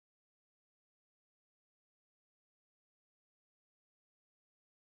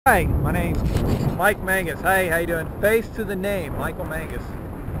Hi, my name's Mike Mangus. Hey, how you doing? Face to the name, Michael Mangus.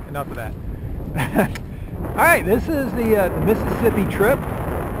 Enough of that. Alright, this is the Mississippi trip.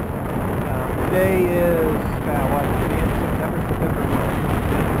 Today is, what,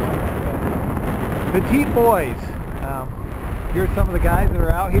 September. Petit Bois. Here's some of the guys that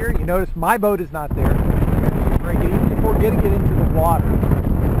are out here. You notice my boat is not there. We're getting it into the water.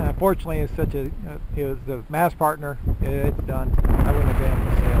 Fortunately, it's such a, it was the mast partner. It's done. I wouldn't have been able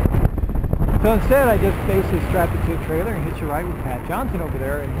to sail. So instead, I just basically strapped it to a trailer and hitched a ride with Pat Johnson over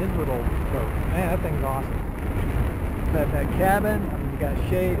there in his little boat. Man, that thing's awesome. That cabin, I mean, you got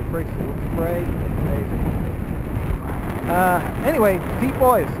shade, it breaks the spray. It's amazing. Anyway, Petit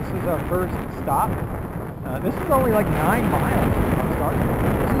Bois, this is our first stop. This is only like 9 miles from starting.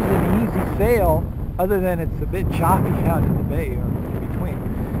 This is an easy sail, other than it's a bit choppy out in the bay or in between.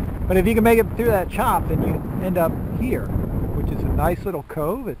 But if you can make it through that chop, then you end up here, which is a nice little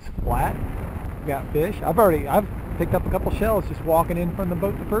cove. It's flat. We've got fish. I've picked up a couple shells just walking in from the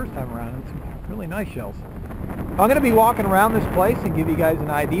boat the first time around. And some really nice shells. I'm going to be walking around this place and give you guys an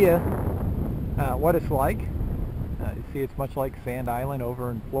idea what it's like. You see, it's much like Sand Island over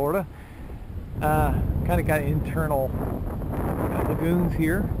in Florida. Kind of got internal lagoons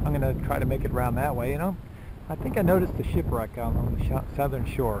here. I'm going to try to make it around that way, you know. I think I noticed the shipwreck on the southern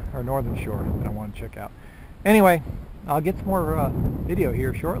shore, or northern shore, that I want to check out. Anyway, I'll get some more video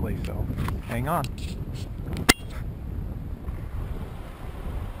here shortly, so hang on.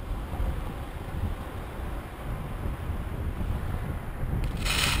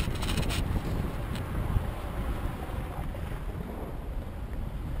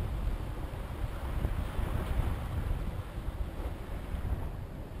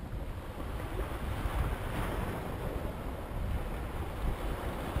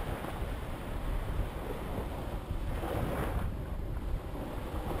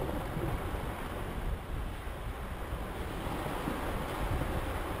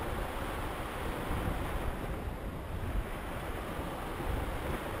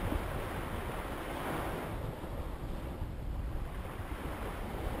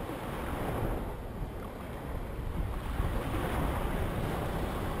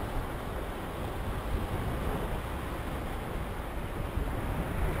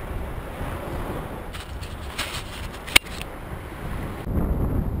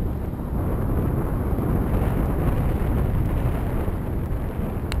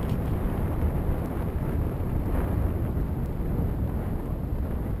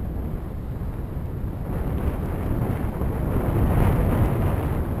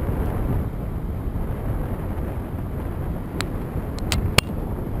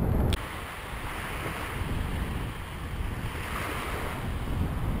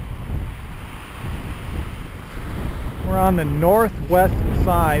 We're on the northwest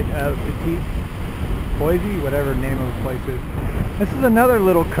side of Petit Bois, whatever the name of the place is. This is another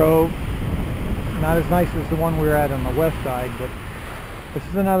little cove, not as nice as the one we were at on the west side, but this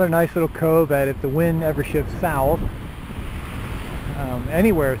is another nice little cove that if the wind ever shifts south,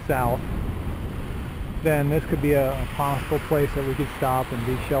 anywhere south, then this could be a possible place that we could stop and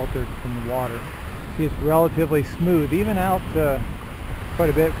be sheltered from the water. See, it's relatively smooth, even out quite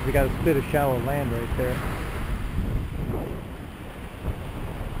a bit, because we got a bit of shallow land right there.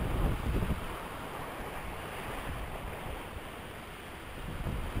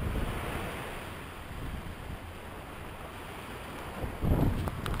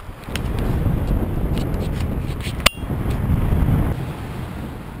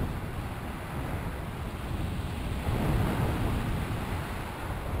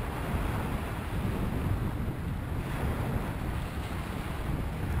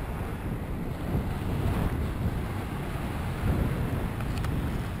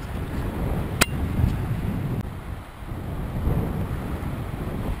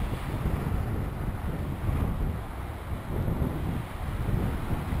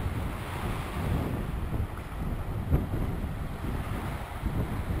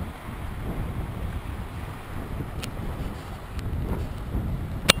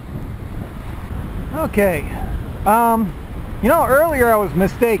 Okay, you know, earlier I was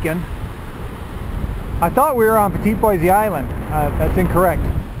mistaken. I thought we were on Petit Bois Island. That's incorrect.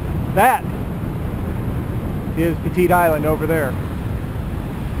 That is Petit Island over there.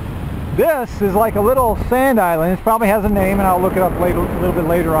 This is like a little sand island. It probably has a name, and I'll look it up later, a little bit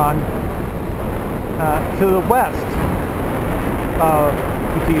later on. To the west of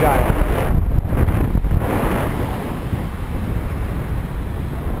Petit Island.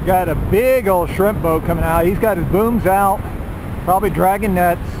 Got a big old shrimp boat coming out. He's got his booms out, probably dragging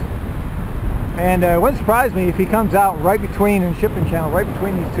nets, And it wouldn't surprise me if he comes out right between, in shipping channel, right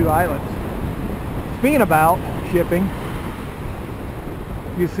between these two islands. Speaking about shipping,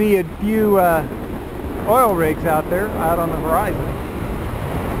 you see a few oil rigs out there, out on the horizon.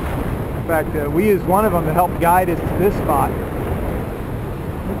 In fact, we used one of them to help guide us to this spot,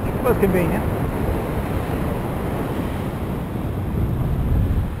 which was convenient.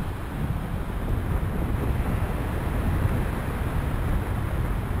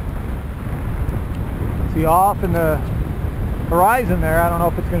 See, off in the horizon there, I don't know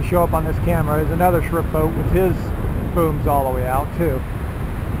if it's going to show up on this camera, there's another shrimp boat with his booms all the way out too.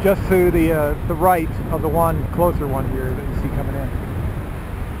 Just to the right of the one, closer one here that you see coming in.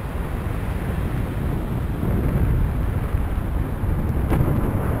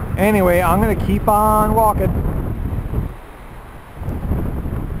 Anyway, I'm going to keep on walking.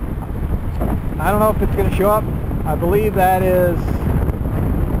 I don't know if it's going to show up. I believe that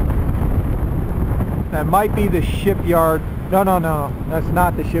might be the shipyard. No, that's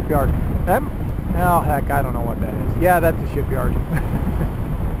not the shipyard. Oh heck, I don't know what that is. Yeah, that's the shipyard.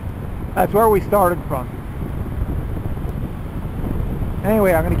 That's where we started from.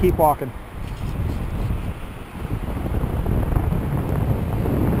 Anyway, I'm going to keep walking.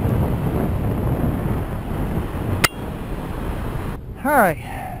 Alright.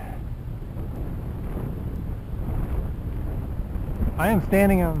 I am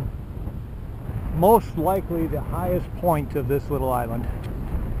standing on most likely the highest point of this little island.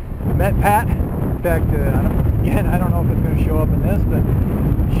 I met Pat. In fact, I don't know if it's going to show up in this, but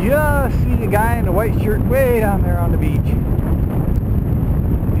just see a guy in a white shirt way down there on the beach.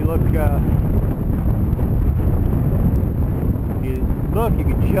 You look, you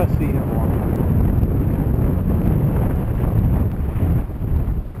can just see him walking.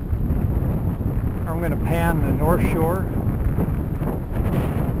 I'm going to pan the north shore.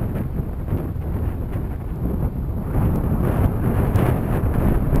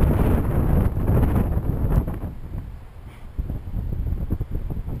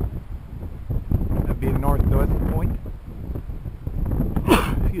 Northwest point.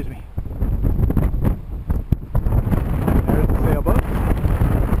 Excuse me. There's the sailboat.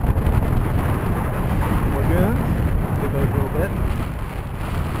 Lagoons. Did those a little bit.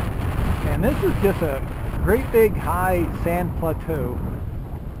 And this is just a great big high sand plateau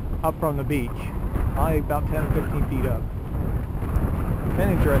up from the beach. Probably about 10 or 15 feet up.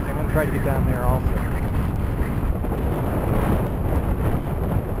 Kind of interesting. I'm going to try to get down there also.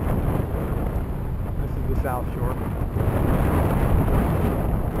 South Shore.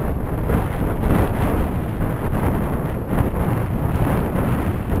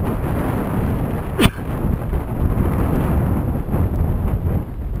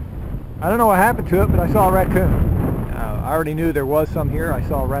 I don't know what happened to it, but I saw a raccoon. I already knew there was some here. I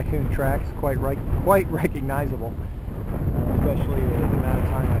saw raccoon tracks, quite recognizable, especially the amount of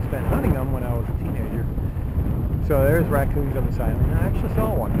time I spent hunting them when I was a teenager. So there's raccoons on this island. I actually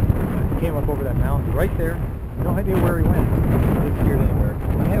saw one. He came up over that mountain right there. No idea where he went. He disappeared anywhere.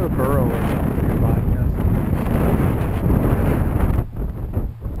 I have a burrow or something nearby.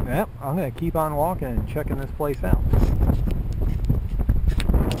 Yep, I'm going to keep on walking and checking this place out.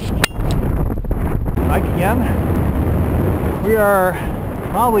 Like again, we are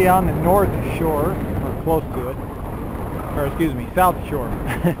probably on the north shore, or close to it. Or excuse me, south shore.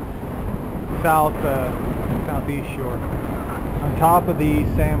 Southeast shore, on top of the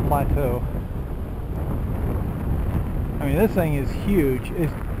sand plateau. I mean, this thing is huge.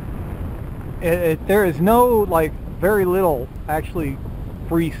 There is no, like, very little actually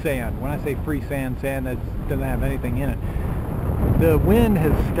free sand. When I say free sand that doesn't have anything in it. The wind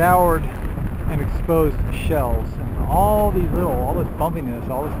has scoured and exposed shells, and all this bumpiness,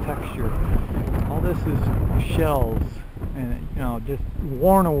 all this texture, all this is shells, and just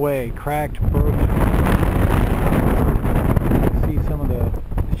worn away, cracked, broken. Some of the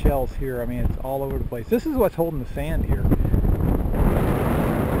shells here, I mean, it's all over the place. This is what's holding the sand here. A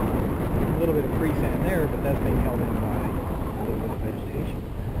little bit of free sand there, but that's being held in by a little bit of vegetation.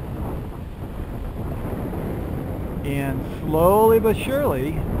 And slowly but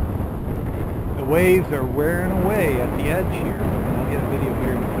surely, the waves are wearing away at the edge here. And I'll get a video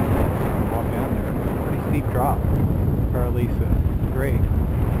here in a few minutes. Walk down there. It's a pretty steep drop, or at least a grade.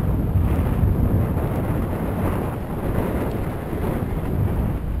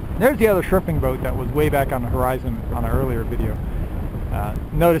 There's the other shrimping boat that was way back on the horizon on an earlier video.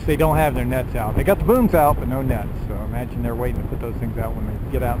 Notice they don't have their nets out. They got the booms out, but no nets. So imagine they're waiting to put those things out when they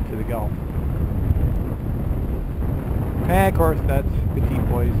get out into the Gulf. And of course, that's Petit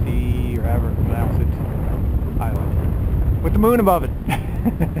Bois, or however you pronounce it, island, with the moon above it.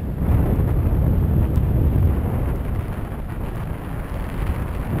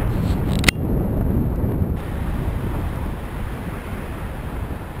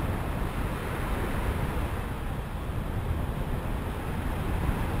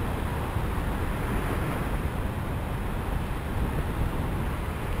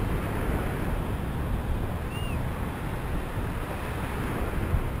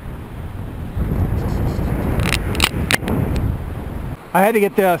 I had to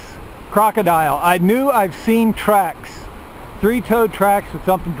get this crocodile. I knew I've seen tracks, three-toed tracks with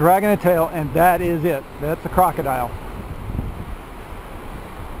something dragging a tail, and that is it. That's a crocodile.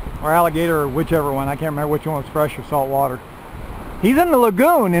 Or alligator, or whichever one. I can't remember which one was fresh or salt water. He's in the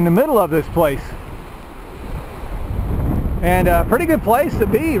lagoon in the middle of this place. And a pretty good place to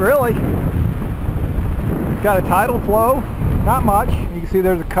be, really. It's got a tidal flow, not much. You can see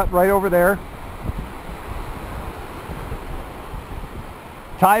there's a cut right over there.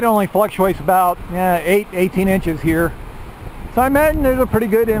 Tide only fluctuates about 18 inches here. So I imagine there's a pretty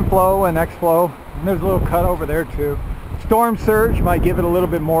good inflow and exflow. And there's a little cut over there too. Storm surge might give it a little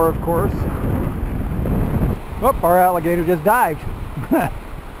bit more, of course. Oh, our alligator just dived.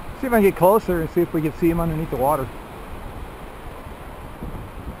 See if I can get closer and see if we can see him underneath the water.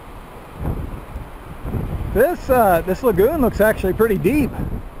 This lagoon looks actually pretty deep.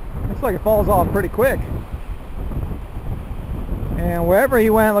 Looks like it falls off pretty quick. And wherever he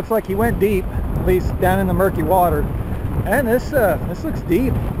went, looks like he went deep, at least down in the murky water. And this looks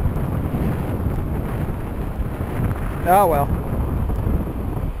deep. Oh well.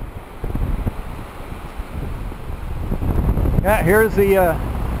 Yeah, here's the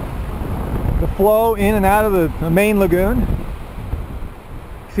flow in and out of the main lagoon.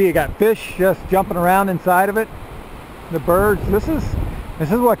 See, you got fish just jumping around inside of it. The birds. This is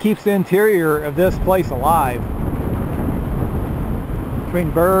what keeps the interior of this place alive.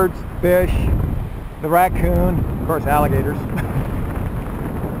 Between birds, fish, the raccoon, of course alligators.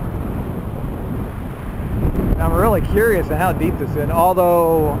 I'm really curious on how deep this is,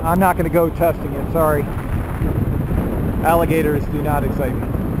 although I'm not going to go testing it, sorry. Alligators do not excite me.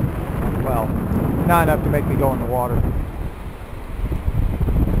 Well, not enough to make me go in the water.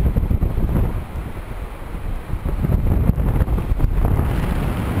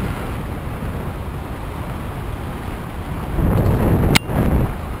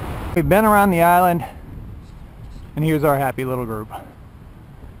 We've been around the island, and here's our happy little group.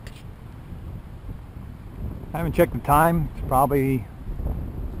 I haven't checked the time. It's probably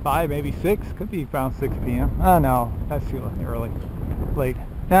 5, maybe 6. Could be around 6 p.m. Oh no, that's too early. Late.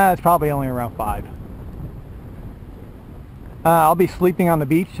 Nah, it's probably only around 5. I'll be sleeping on the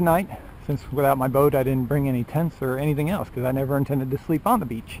beach tonight, since without my boat I didn't bring any tents or anything else, because I never intended to sleep on the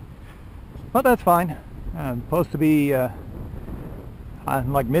beach. But that's fine. I'm supposed to be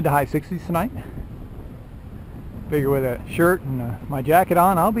like mid to high 60s tonight. Figure with a shirt and my jacket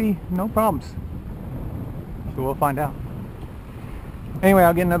on, I'll be no problems. So we'll find out. Anyway,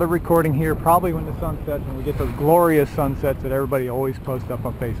 I'll get another recording here probably when the sun sets, and we get those glorious sunsets that everybody always posts up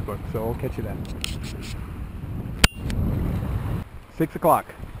on Facebook. So we'll catch you then. 6 o'clock.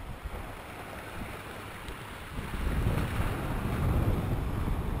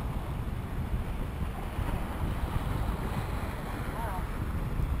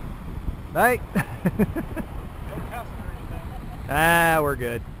 Night. We're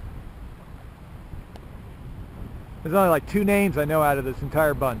good. There's only like 2 names I know out of this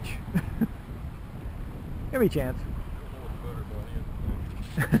entire bunch. Give me a chance.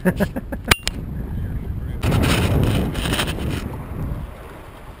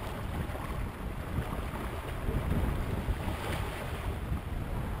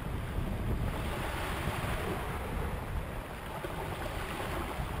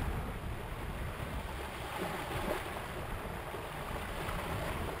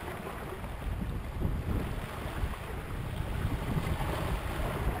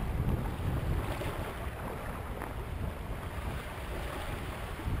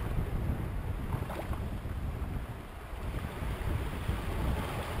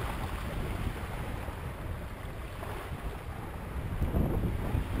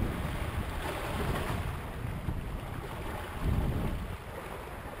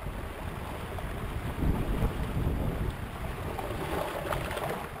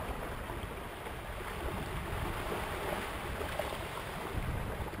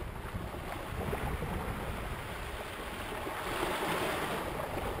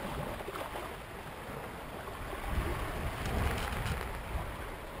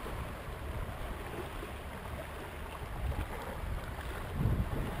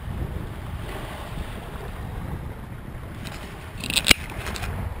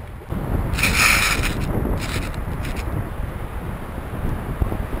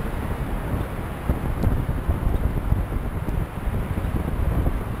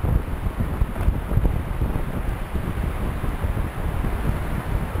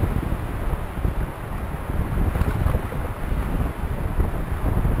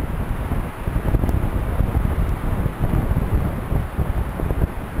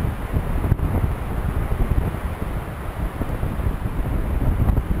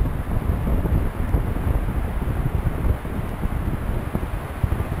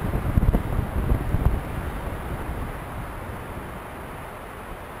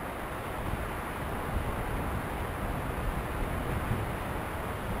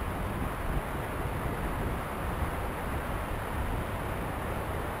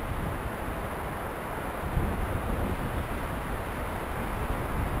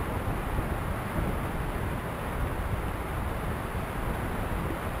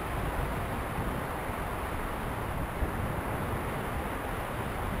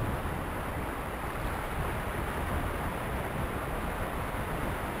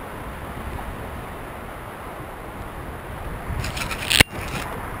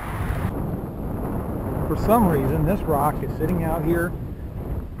 for some reason, this rock is sitting out here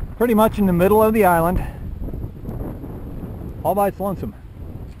pretty much in the middle of the island, all by its lonesome.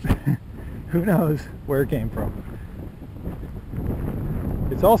 Who knows where it came from.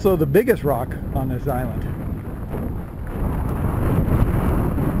 It's also the biggest rock on this island.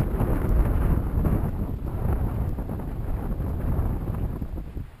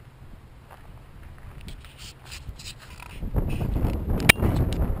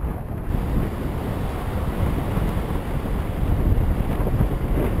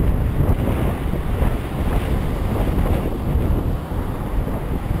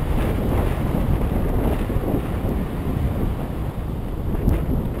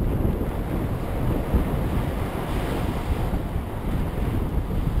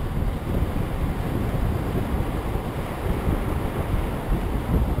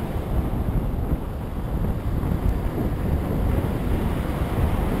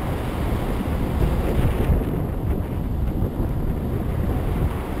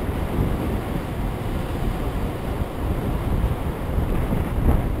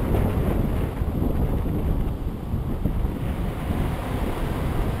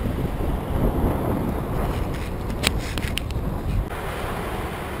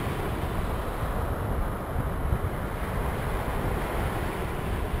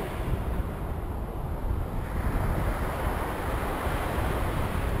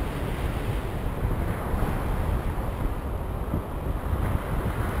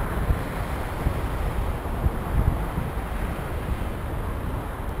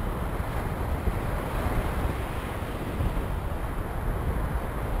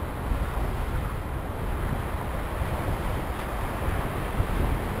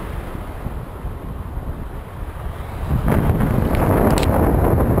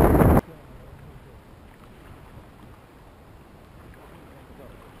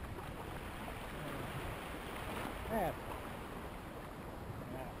 Yeah.